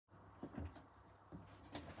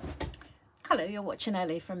Hello, you're watching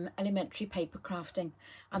Ellie from Elementary Paper Crafting.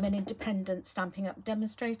 I'm an independent Stampin' Up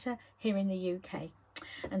demonstrator here in the UK.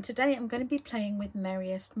 And today I'm going to be playing with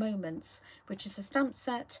Merriest Moments, which is a stamp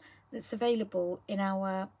set that's available in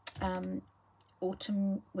our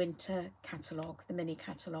autumn-winter catalogue, the mini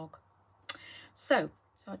catalogue. So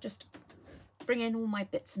I'll just bring in all my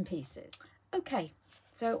bits and pieces. Okay,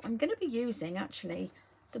 so I'm going to be using actually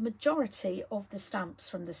the majority of the stamps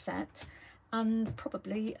from the set, and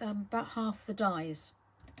probably about half the dies.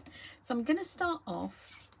 So I'm going to start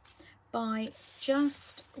off by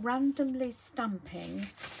just randomly stamping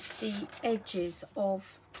the edges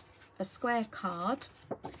of a square card,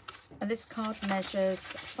 and this card measures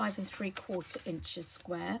 5 3/4 inches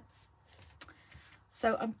square.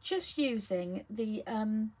 So I'm just using the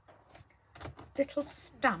little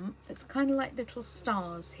stamp that's kind of like little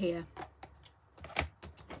stars here.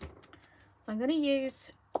 So I'm going to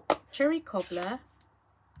use Cherry Cobbler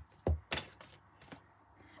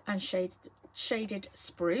and shaded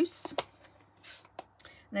spruce.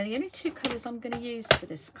 Now the only two colours I'm going to use for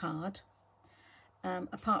this card,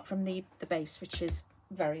 apart from the base, which is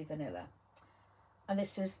Very Vanilla, and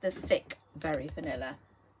this is the thick Very Vanilla.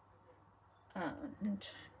 And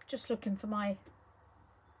just looking for my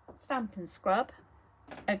Stampin' scrub.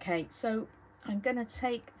 Okay, so I'm going to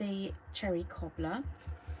take the Cherry Cobbler.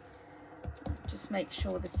 Just make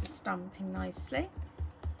sure this is stamping nicely,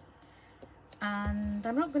 and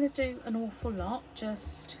I'm not going to do an awful lot,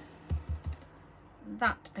 just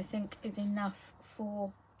that I think is enough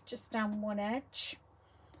for just down one edge.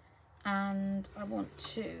 And I want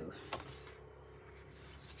to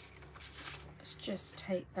just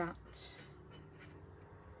take that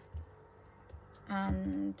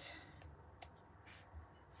and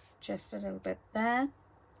just a little bit there,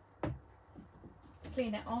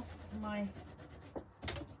 clean it off with my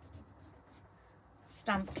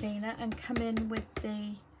stamp cleaner, and come in with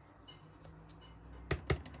the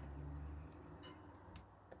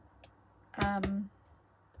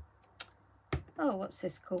oh, what's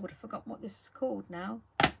this called? I've forgotten what this is called now.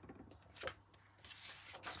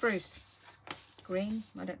 Spruce green,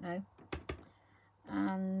 I don't know,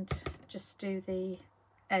 and just do the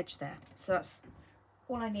edge there. So that's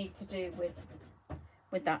all I need to do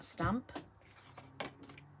with that stamp.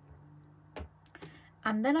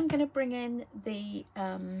 And then I'm going to bring in the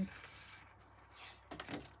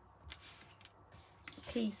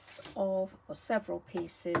piece of, or several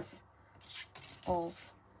pieces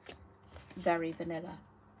of Very Vanilla.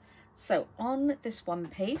 So on this one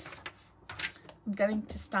piece, I'm going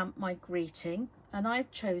to stamp my greeting, and I've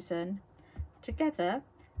chosen "Together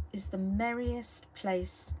is the merriest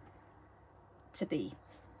place to be."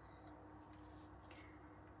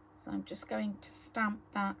 So I'm just going to stamp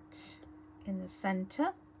that in the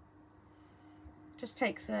center. Just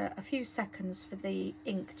takes a few seconds for the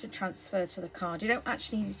ink to transfer to the card. You don't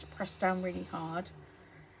actually need to press down really hard,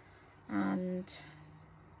 and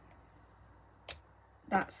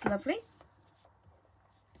that's lovely.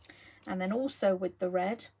 And then also with the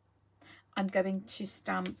red, I'm going to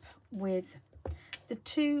stamp with the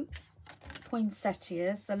two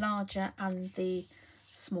poinsettias, the larger and the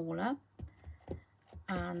smaller,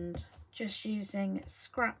 and just using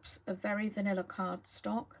scraps of Very Vanilla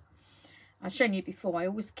cardstock. I've shown you before, I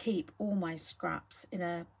always keep all my scraps in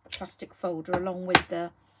a plastic folder along with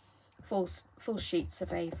the full sheets of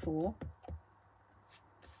A4.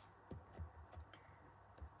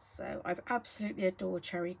 So I absolutely adore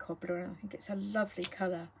Cherry Cobbler, and I think it's a lovely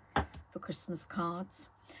colour for Christmas cards.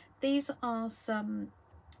 These are some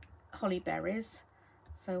holly berries,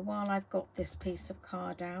 so while I've got this piece of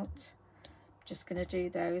card out, I'm just going to do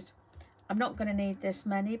those. I'm not going to need this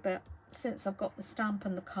many, but since I've got the stamp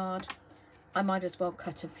and the card, I might as well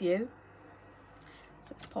cut a few.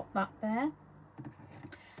 So let's pop that there.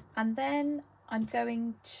 And then I'm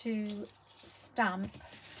going to stamp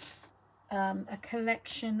a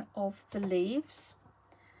collection of the leaves.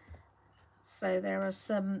 So there are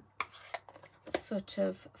some sort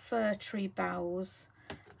of fir tree boughs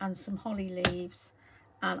and some holly leaves,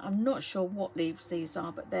 and I'm not sure what leaves these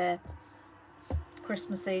are, but they're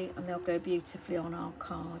Christmassy and they'll go beautifully on our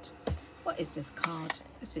card. What is this card?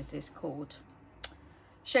 What is this called?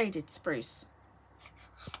 Shaded Spruce.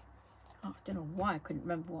 Oh, I don't know why I couldn't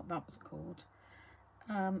remember what that was called.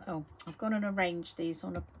 Oh, I've gone and arranged these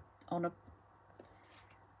on a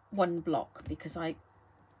one block because I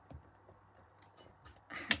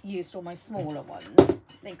used all my smaller ones.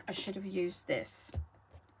 I think I should have used this.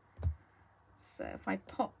 So if I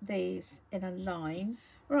pop these in a line.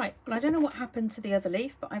 Right, well, I don't know what happened to the other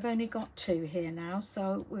leaf, but I've only got two here now,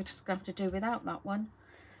 so we're just going to have to do without that one.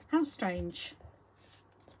 How strange.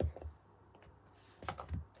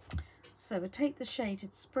 So we take the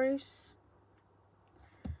shaded spruce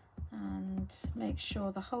and make sure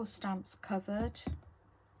the whole stamp's covered.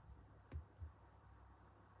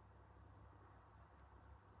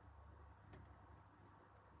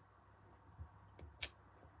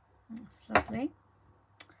 That's lovely.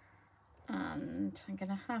 And I'm going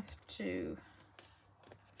to have to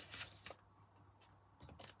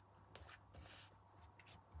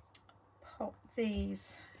pop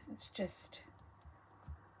these. Let's just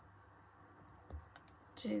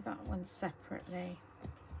do that one separately.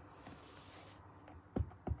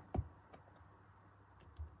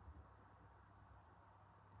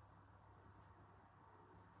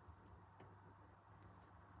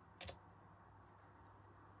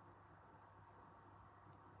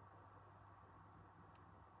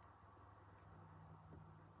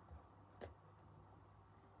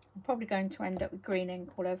 I'm probably going to end up with green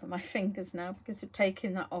ink all over my fingers now because I've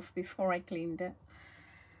taken that off before I cleaned it.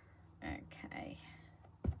 Okay.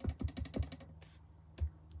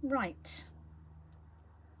 Right.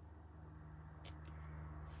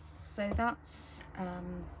 So that's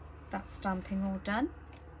stamping all done.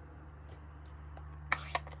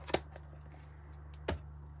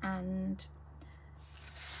 And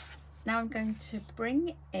now I'm going to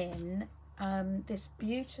bring in this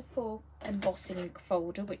beautiful embossing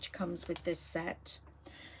folder which comes with this set,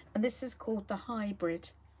 and this is called the hybrid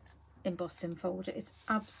embossing folder. It's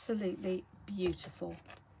absolutely beautiful.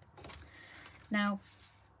 Now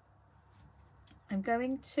I'm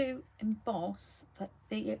going to emboss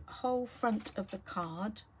the whole front of the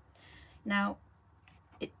card. Now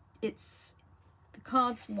it's the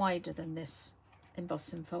card's wider than this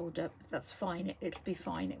embossing folder, but that's fine, it'll be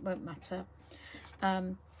fine, it won't matter.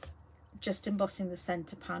 Just embossing the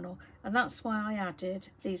center panel, and that's why I added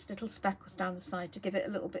these little speckles down the side to give it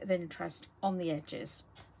a little bit of interest on the edges.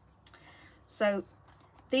 So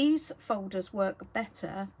these folders work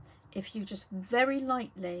better if you just very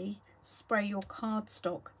lightly spray your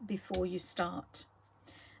cardstock before you start,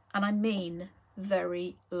 and I mean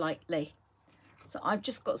very lightly. So I've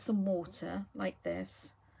just got some water like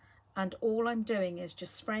this, and all I'm doing is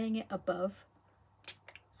just spraying it above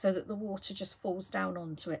so that the water just falls down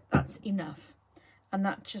onto it. That's enough, and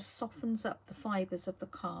that just softens up the fibres of the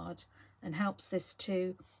card and helps this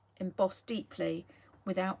to emboss deeply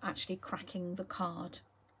without actually cracking the card.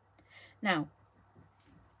 Now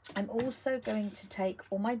I'm also going to take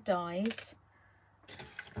all my dies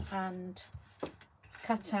and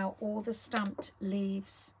cut out all the stamped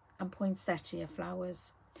leaves and poinsettia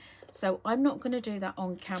flowers. So I'm not going to do that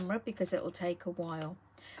on camera because it will take a while.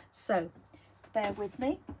 So bear with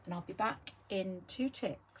me and I'll be back in 2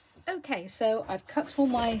 ticks. Okay, so I've cut all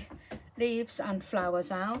my leaves and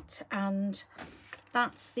flowers out, and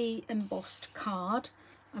that's the embossed card.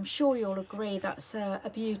 I'm sure you'll agree that's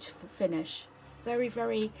a beautiful finish. Very,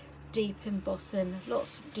 very deep embossing,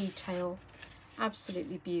 lots of detail,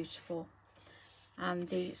 absolutely beautiful. And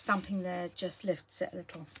the stamping there just lifts it a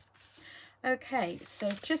little. Okay, so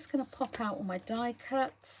just going to pop out all my die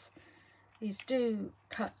cuts. These do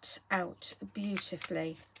cut out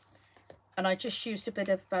beautifully, and I just used a bit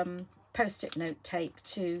of post-it note tape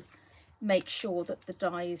to make sure that the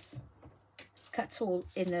dies cut all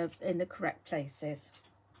in the correct places.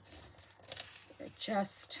 So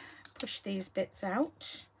just push these bits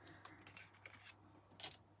out.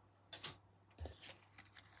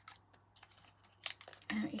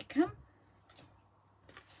 Out you come.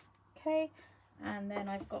 Okay, and then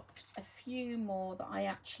I've got a few more that I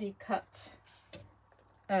actually cut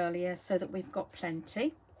earlier so that we've got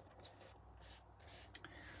plenty.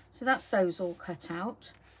 So that's those all cut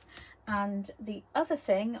out. And the other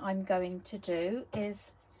thing I'm going to do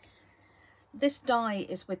is, this die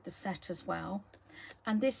is with the set as well,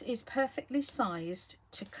 and this is perfectly sized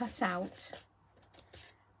to cut out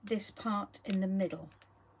this part in the middle,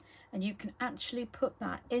 and you can actually put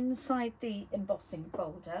that inside the embossing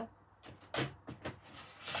folder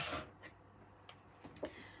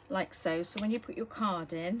like so. So when you put your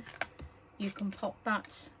card in, you can pop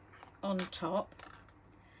that on top,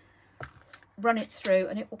 run it through,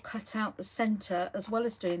 and it will cut out the center as well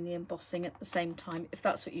as doing the embossing at the same time, if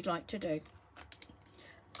that's what you'd like to do.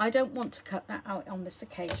 I don't want to cut that out on this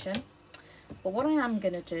occasion, but what I am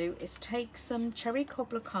going to do is take some cherry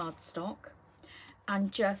cobbler cardstock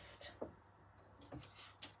and just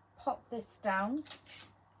pop this down,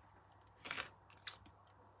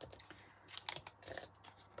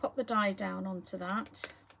 pop the die down onto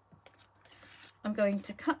that. I'm going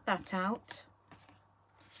to cut that out,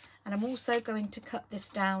 and I'm also going to cut this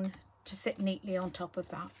down to fit neatly on top of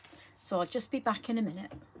that. So I'll just be back in a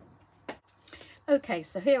minute. Okay,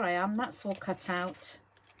 so here I am, that's all cut out.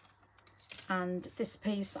 and this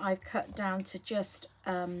piece I've cut down to just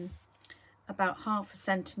about 1/2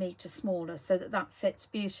 centimetre smaller, so that that fits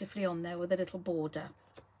beautifully on there with a little border.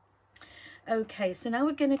 Okay, so now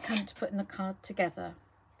we're going to come to putting the card together.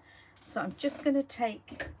 So I'm just going to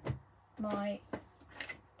take my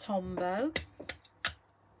Tombow.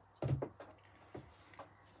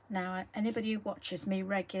 Now, anybody who watches me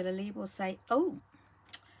regularly will say, oh,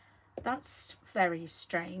 that's very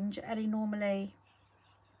strange. Ellie normally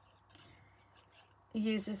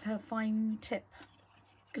uses her fine tip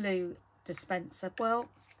glue dispenser. Well,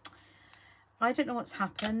 I don't know what's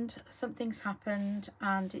happened. Something's happened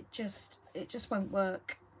and it just won't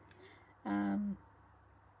work.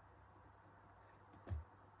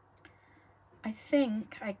 I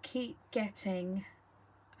think I keep getting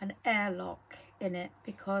an airlock in it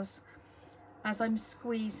because as I'm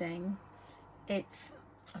squeezing, I've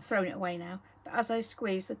thrown it away now, but as I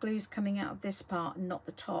squeeze, the glue's coming out of this part and not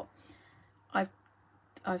the top.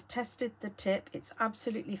 I've tested the tip, it's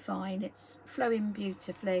absolutely fine, it's flowing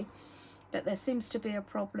beautifully, but there seems to be a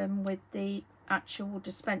problem with the actual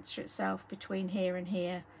dispenser itself between here and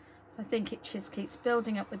here. So I think it just keeps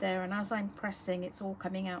building up with air, and as I'm pressing, it's all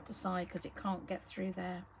coming out the side because it can't get through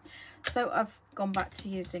there. So I've gone back to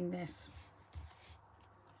using this.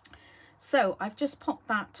 So I've just popped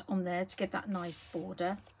that on there to give that nice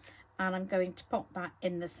border, and I'm going to pop that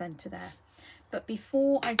in the centre there. But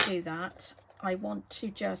before I do that, I want to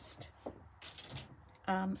just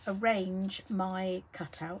arrange my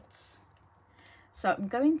cutouts. So I'm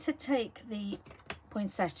going to take the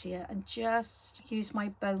poinsettia and just use my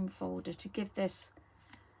bone folder to give this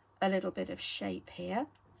a little bit of shape here,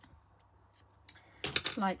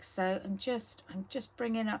 like so, and I'm just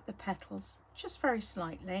bringing up the petals just very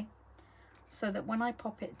slightly, so that when I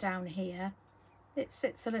pop it down here, it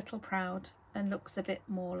sits a little proud and looks a bit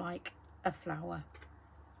more like a flower.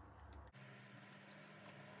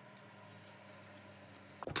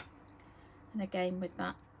 And again with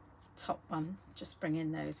that top one, just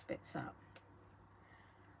bringing those bits up.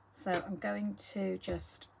 So I'm going to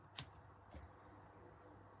just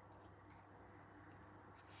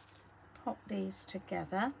pop these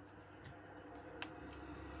together.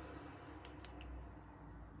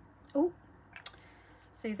 Oh,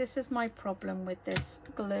 see, this is my problem with this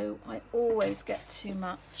glue. I always get too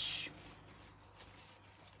much.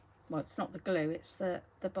 Well, it's not the glue, it's the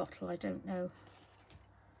bottle. I don't know.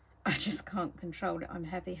 I just can't control it. I'm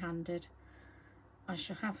heavy-handed. I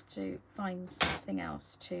shall have to find something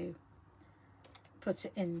else to put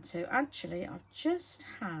it into. Actually, I've just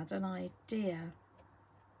had an idea.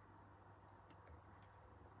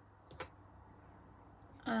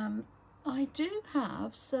 I do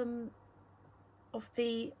have some of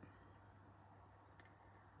the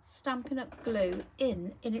Stampin' Up! Glue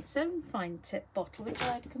in its own fine tip bottle, which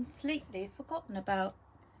I'd completely forgotten about.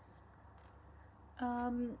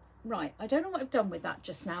 Right, I don't know what I've done with that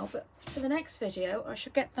just now, but for the next video I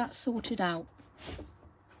should get that sorted out.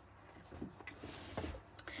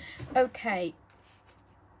 Okay,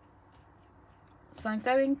 so I'm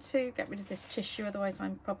going to get rid of this tissue, otherwise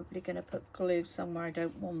I'm probably going to put glue somewhere I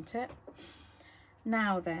don't want it.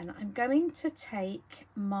 Now then, I'm going to take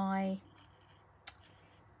my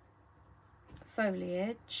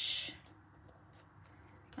foliage.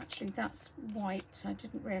 Actually, that's white. I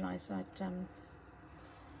didn't realise I'd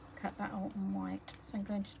cut that out in white. So I'm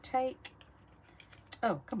going to take,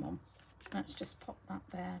 oh, come on, let's just pop that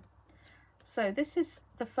there. So this is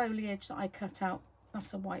the foliage that I cut out.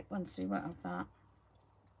 That's a white one, so we won't have that.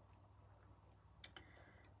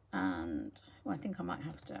 And well, I think I might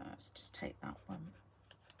have to, let's just take that one.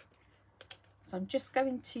 So I'm just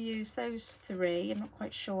going to use those three. I'm not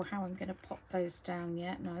quite sure how I'm going to pop those down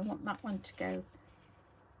yet. No, I want that one to go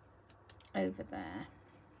over there.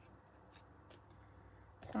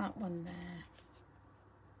 That one there.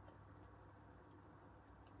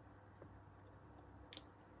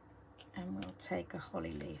 And we'll take a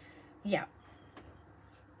holly leaf. Yeah.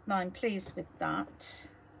 Now I'm pleased with that.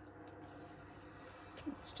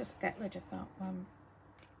 Let's just get rid of that one.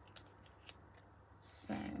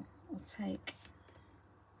 So we'll take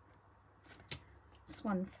this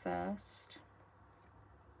one first.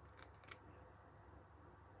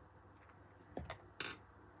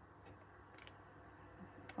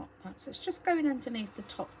 Pop that. So it's just going underneath the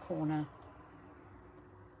top corner.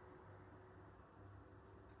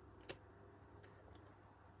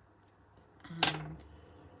 And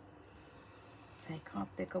take our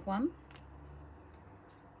bigger one.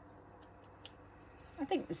 I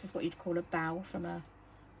think this is what you'd call a bough from a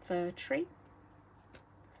fir tree.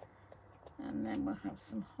 And then we'll have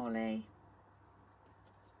some holly.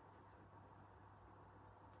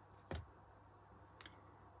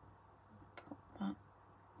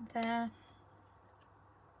 there.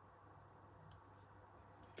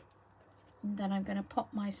 And then I'm going to pop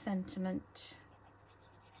my sentiment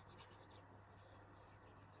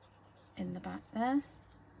in the back there.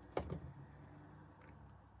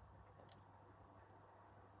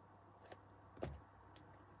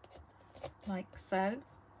 Like so.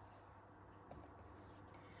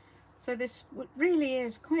 So this really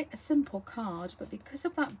is quite a simple card, but because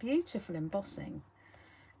of that beautiful embossing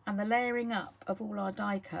and the layering up of all our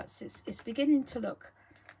die cuts, it's beginning to look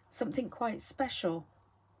something quite special.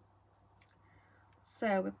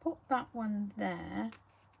 So we put that one there,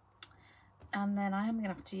 and then I am going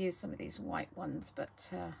to have to use some of these white ones,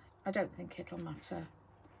 but I don't think it'll matter.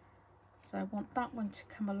 So I want that one to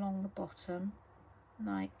come along the bottom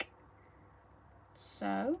like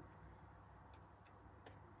so.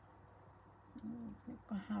 I think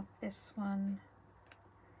I have this one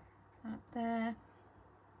up there,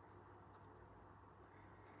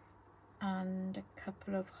 and a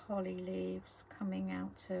couple of holly leaves coming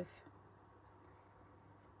out of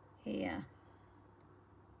here.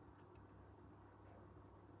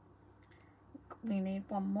 We need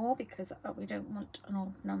one more because we don't want an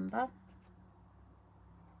odd number.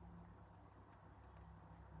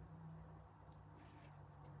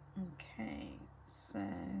 Okay, so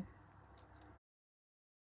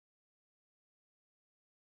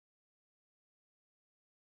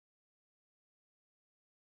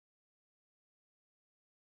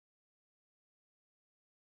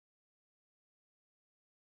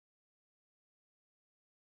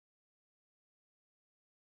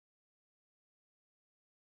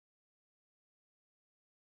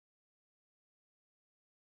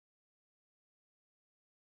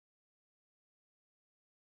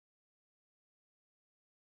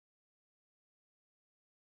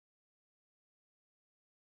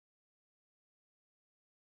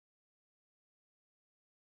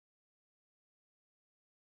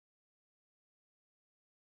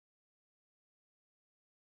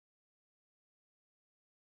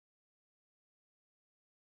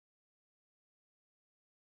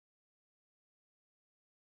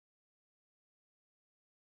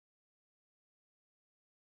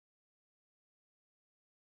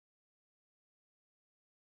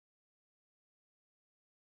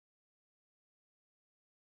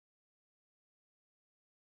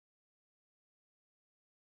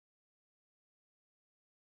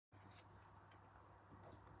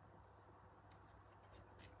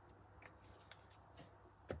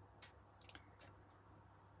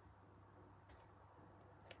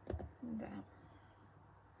there.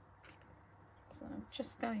 So I'm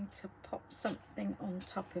just going to pop something on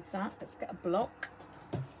top of that. Let's get a block.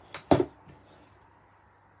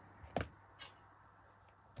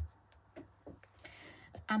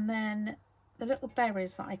 And then the little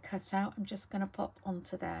berries that I cut out, I'm just going to pop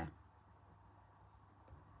onto there.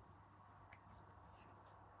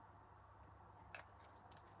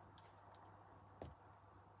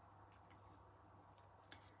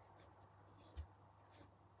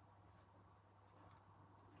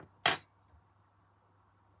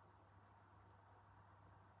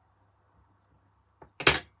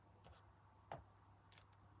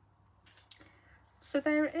 So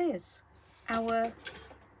there it is, our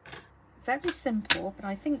very simple, but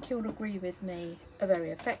I think you'll agree with me, a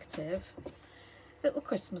very effective little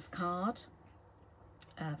Christmas card,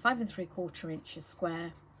 5 3/4 inches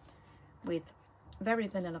square, with very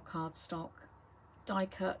vanilla cardstock, die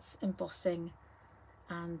cuts, embossing,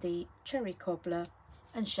 and the cherry cobbler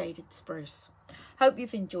and shaded spruce. Hope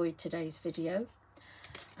you've enjoyed today's video,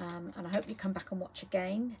 and I hope you come back and watch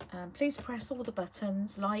again. Please press all the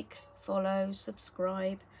buttons, like, follow,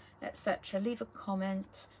 subscribe, etc. Leave a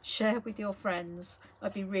comment, share with your friends.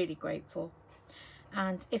 I'd be really grateful.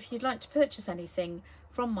 And if you'd like to purchase anything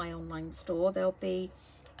from my online store, there'll be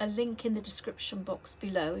a link in the description box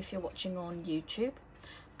below if you're watching on YouTube.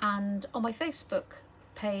 And on my Facebook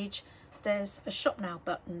page, there's a shop now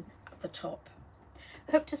button at the top.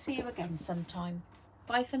 Hope to see you again sometime.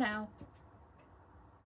 Bye for now.